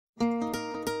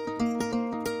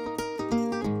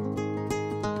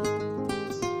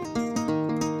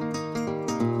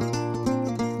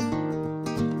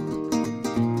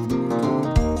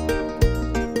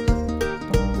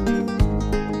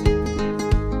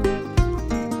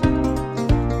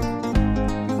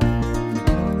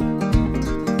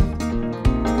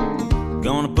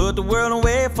the world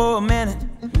away for a minute,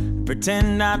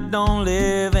 pretend I don't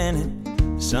live in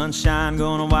it. Sunshine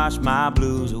gonna wash my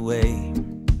blues away.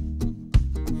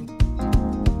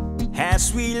 Had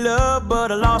sweet love,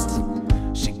 but I lost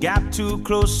it. She got too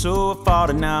close, so I fought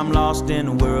it. Now I'm lost in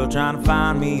the world, trying to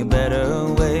find me a better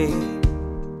way.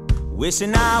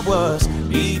 Wishing I was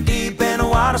deep in the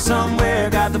water somewhere.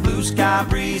 Got the blue sky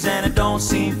breeze and it don't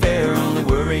seem fair. Only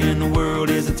worry in the world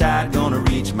is the tide gonna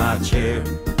reach my chair.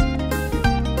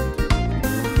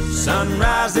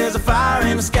 Sunrise, there's a fire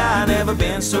in the sky. Never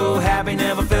been so happy,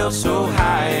 never felt so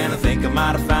high. And I think I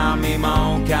might have found me my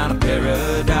own kind of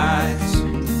paradise.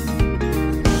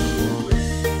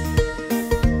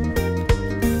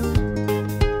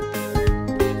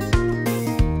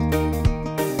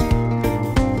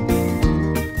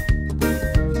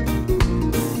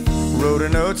 Wrote a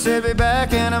note, said be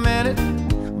back in a minute.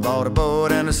 Bought a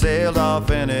boat and I sailed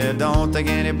off in it. Don't think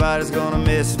anybody's gonna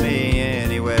miss me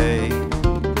anyway.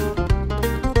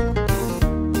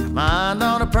 Mind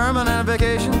on a permanent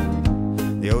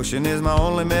vacation. The ocean is my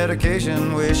only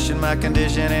medication. Wishing my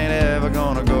condition ain't ever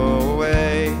gonna go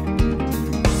away.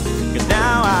 Cause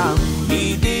now I'm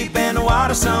knee deep in the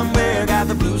water somewhere. Got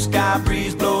the blue sky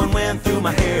breeze blowing wind through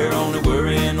my hair. Only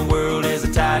worry in the world is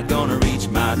the tide gonna reach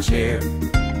my chair.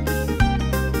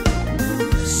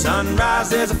 Sunrise,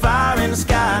 there's a fire in the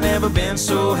sky. Never been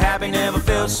so happy, never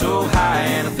felt so high.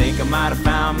 And I think I might have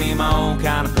found me my own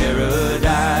kind of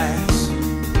paradise.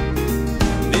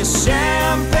 This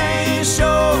champagne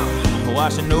shore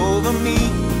washing over me.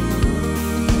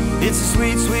 It's a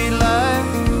sweet, sweet life,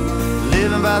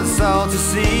 living by the salty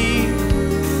sea.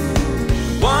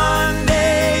 One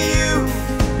day you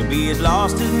could be as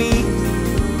lost as me.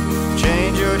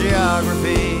 Change your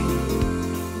geography.